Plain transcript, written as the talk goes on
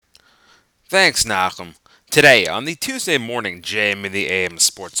Thanks, Malcolm. Today, on the Tuesday morning JM in the AM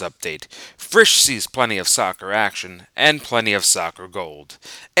Sports Update, Frisch sees plenty of soccer action and plenty of soccer gold,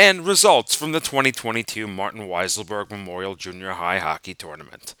 and results from the 2022 Martin Weiselberg Memorial Junior High Hockey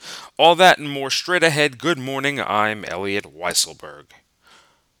Tournament. All that and more straight ahead. Good morning, I'm Elliot Weiselberg.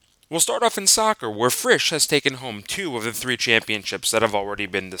 We'll start off in soccer, where Frisch has taken home two of the three championships that have already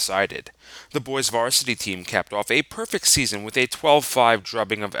been decided. The boys' varsity team capped off a perfect season with a 12-5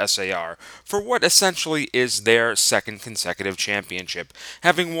 drubbing of SAR for what essentially is their second consecutive championship,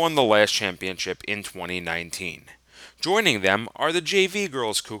 having won the last championship in 2019. Joining them are the JV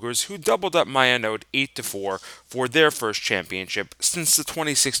girls Cougars, who doubled up Mayanot 8-4 for their first championship since the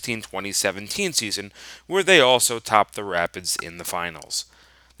 2016-2017 season, where they also topped the Rapids in the finals.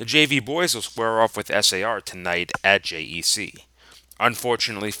 The JV boys will square off with SAR tonight at JEC.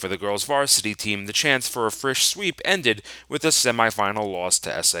 Unfortunately for the girls' varsity team, the chance for a Frisch sweep ended with a semifinal loss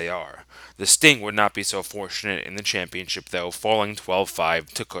to SAR. The Sting would not be so fortunate in the championship, though, falling 12-5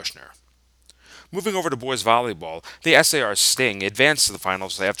 to Kushner. Moving over to boys volleyball, the SAR Sting advanced to the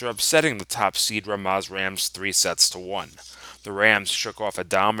finals after upsetting the top seed Ramaz Rams 3-1. The Rams shook off a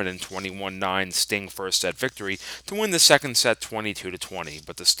dominant 21-9 Sting first set victory to win the second set 22-20,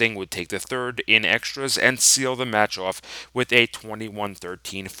 but the Sting would take the third in extras and seal the match off with a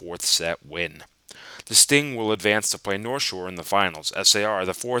 21-13 fourth set win. The Sting will advance to play North Shore in the finals. SAR,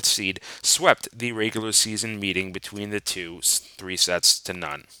 the fourth seed, swept the regular season meeting between the two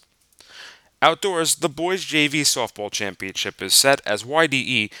 3-0. Outdoors, the boys JV softball championship is set as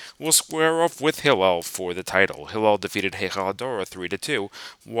YDE will square off with Hillel for the title. Hillel defeated Heichaladora 3-2,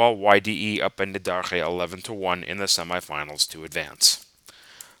 while YDE upended Darche 11-1 in the semifinals to advance.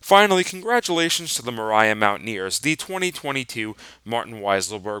 Finally, congratulations to the Moriah Mountaineers, the 2022 Martin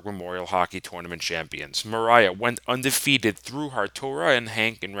Weiselberg Memorial Hockey Tournament champions. Moriah went undefeated through Hartora and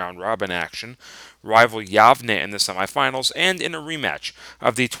Hank in round-robin action, rival Yavne in the semifinals, and in a rematch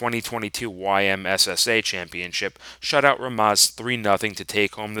of the 2022 YMSSA Championship, shut out Ramaz 3-0 to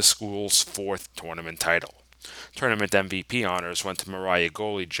take home the school's fourth tournament title. Tournament MVP honors went to Moriah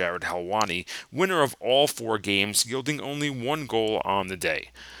goalie Jared Helwani, winner of all four games, yielding only one goal on the day.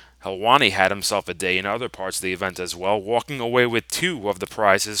 Helwani had himself a day in other parts of the event as well, walking away with two of the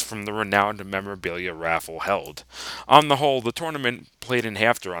prizes from the renowned memorabilia raffle held. On the whole, the tournament, played in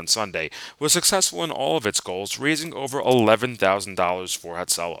Hafter on Sunday, was successful in all of its goals, raising over $11,000 for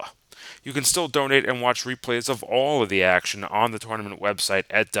Hatzalah. You can still donate and watch replays of all of the action on the tournament website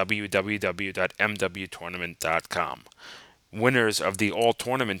at www.mwtournament.com. Winners of the All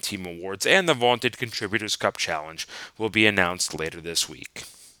Tournament Team Awards and the vaunted Contributors Cup Challenge will be announced later this week.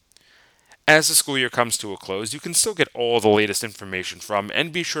 As the school year comes to a close, you can still get all the latest information from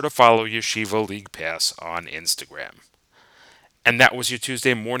and be sure to follow Yeshiva League Pass on Instagram. And that was your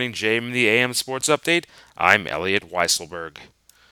Tuesday morning JM in the AM Sports Update. I'm Elliot Weiselberg.